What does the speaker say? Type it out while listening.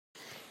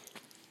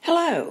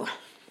Hello,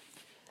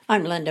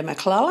 I'm Linda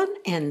McClellan,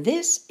 and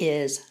this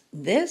is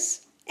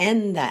This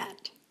and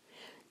That.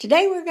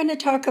 Today we're going to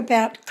talk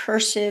about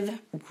cursive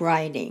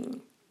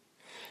writing.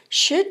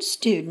 Should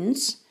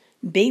students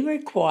be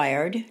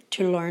required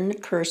to learn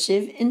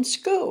cursive in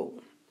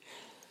school?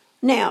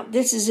 Now,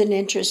 this is an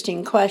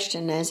interesting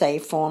question. As a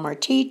former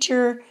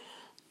teacher,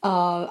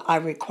 I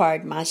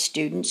required my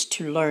students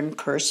to learn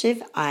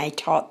cursive. I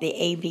taught the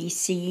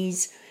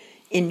ABCs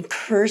in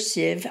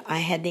cursive. I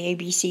had the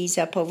ABCs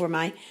up over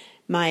my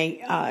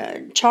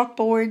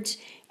chalkboards,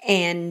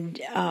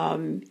 and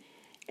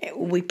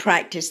we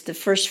practiced the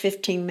first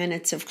 15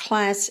 minutes of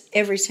class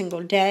every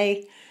single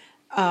day,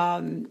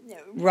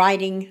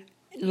 learning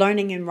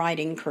and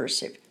writing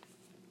cursive.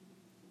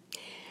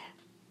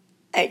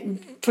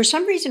 For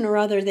some reason or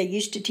other, they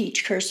used to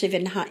teach cursive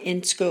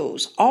in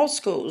schools,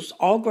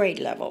 all grade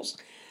levels.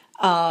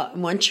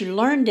 Once you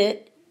learned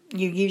it,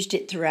 you used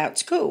it throughout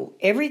school.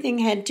 Everything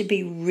had to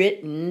be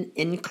written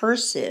in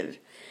cursive.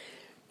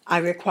 I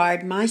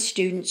required my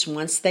students,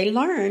 once they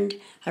learned,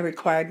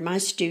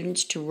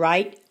 to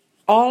write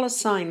all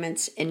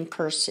assignments in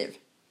cursive.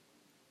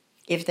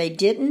 If they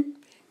didn't,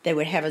 they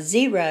would have a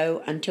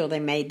 0 until they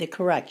made the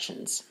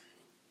corrections.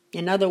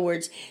 In other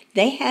words,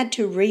 they had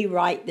to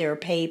rewrite their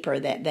paper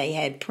that they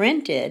had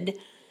printed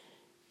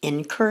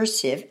in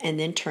cursive and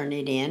then turn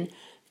it in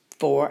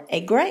for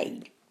a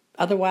grade.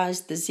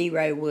 Otherwise, the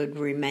 0 would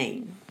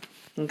remain.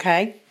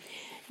 Okay?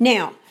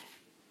 Now,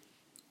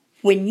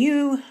 when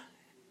you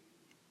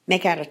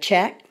make out a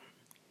check,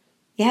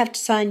 you have to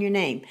sign your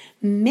name.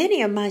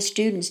 Many of my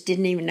students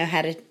didn't even know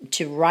how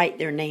to write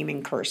their name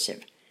in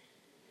cursive.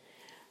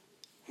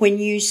 When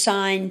you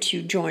sign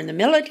to join the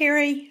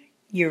military,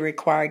 you're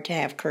required to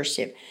have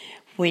cursive.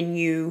 When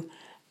you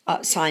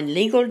sign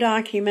legal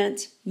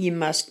documents, you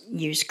must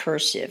use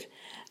cursive.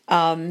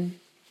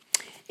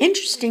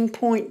 Interesting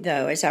point,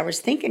 though, as I was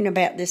thinking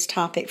about this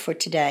topic for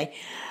today,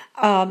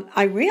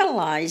 I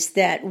realized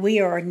that we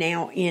are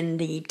now in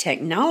the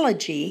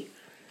technology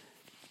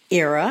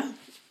era,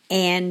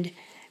 and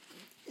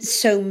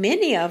so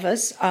many of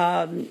us,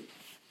 I'm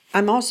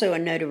also a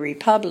notary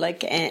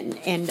public, and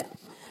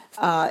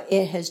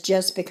it has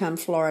just become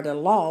Florida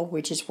law,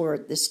 which is where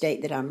the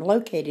state that I'm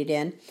located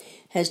in,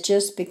 has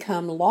just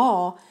become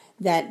law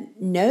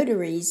that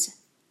notaries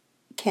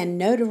can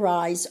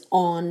notarize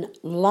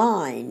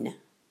online.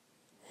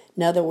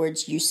 In other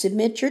words, you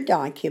submit your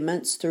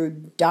documents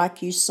through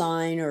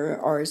DocuSign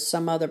or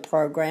some other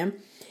program,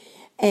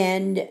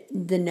 and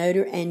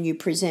and you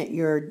present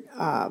your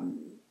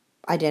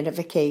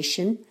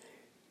identification,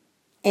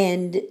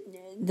 and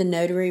the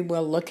notary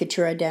will look at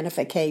your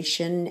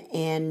identification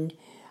and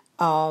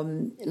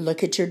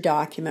look at your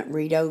document,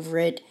 read over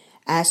it,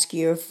 ask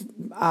you,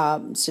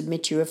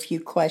 submit you a few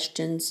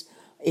questions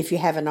if you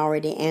haven't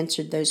already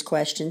answered those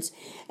questions,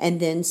 and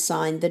then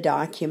sign the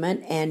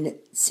document and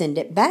send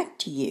it back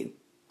to you.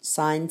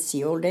 Signed,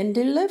 sealed, and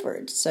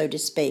delivered, so to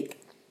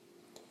speak.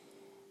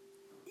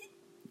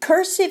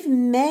 Cursive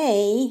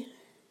may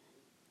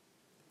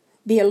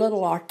be a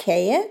little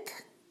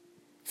archaic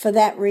for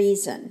that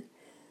reason,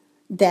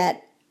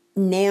 that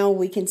now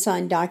we can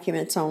sign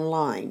documents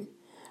online.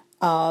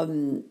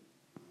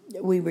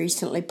 We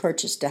recently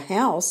purchased a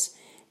house,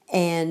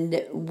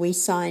 and we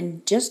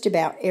signed just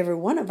about every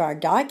one of our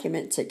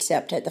documents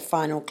except at the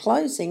final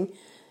closing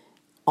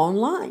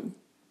online.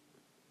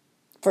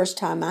 First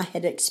time I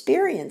had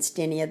experienced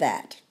any of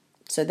that.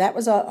 So that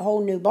was a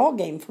whole new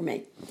ballgame for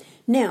me.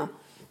 Now,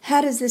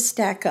 how does this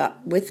stack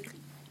up with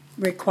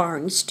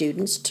requiring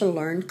students to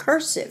learn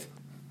cursive?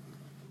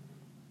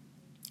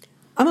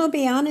 I'm going to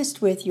be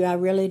honest with you, I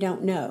really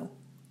don't know.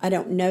 I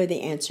don't know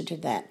the answer to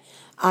that.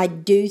 I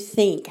do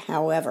think,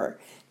 however,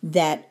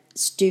 that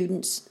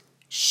students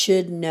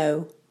should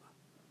know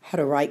how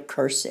to write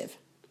cursive.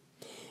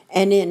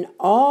 And in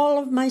all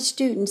of my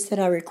students that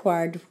I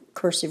required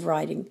cursive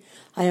writing,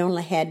 I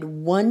only had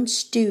one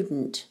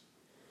student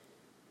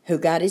who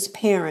got his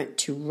parent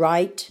to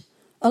write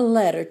a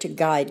letter to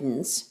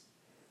guidance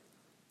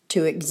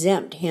to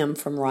exempt him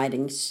from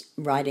writing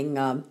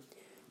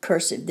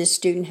cursive. This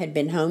student had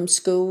been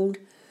homeschooled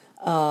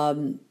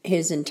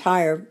his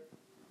entire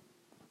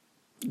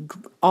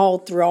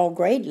through all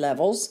grade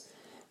levels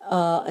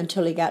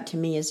until he got to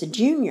me as a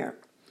junior.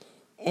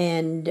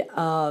 And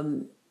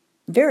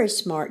very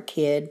smart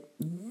kid,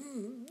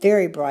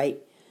 very bright.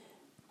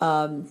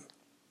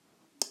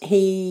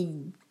 He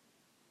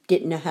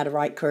didn't know how to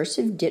write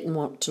cursive, didn't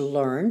want to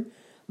learn.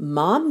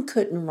 Mom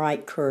couldn't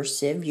write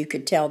cursive. You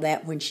could tell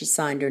that when she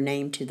signed her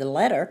name to the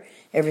letter.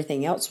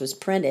 Everything else was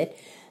printed.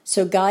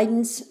 So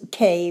guidance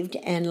caved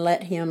and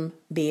let him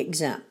be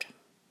exempt.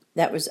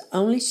 That was the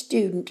only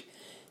student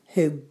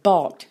who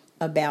balked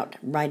about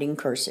writing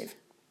cursive.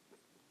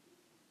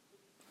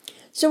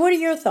 So what are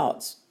your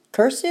thoughts?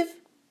 Cursive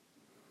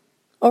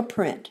or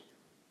print?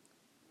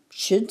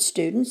 Should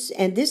students,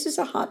 and this is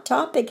a hot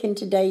topic in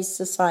today's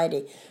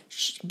society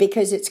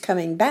because it's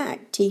coming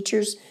back.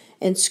 Teachers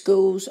and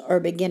schools are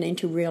beginning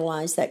to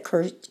realize that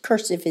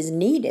cursive is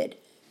needed.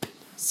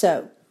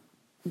 So,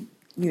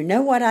 you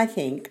know what I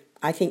think.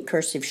 I think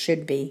cursive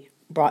should be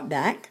brought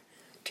back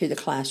to the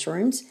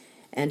classrooms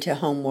and to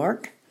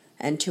homework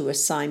and to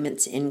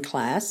assignments in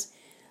class.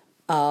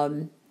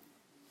 But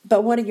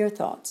what are your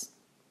thoughts?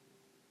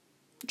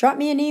 Drop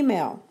me an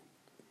email.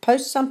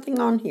 Post something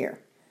on here.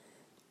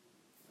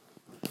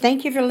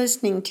 Thank you for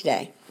listening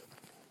today.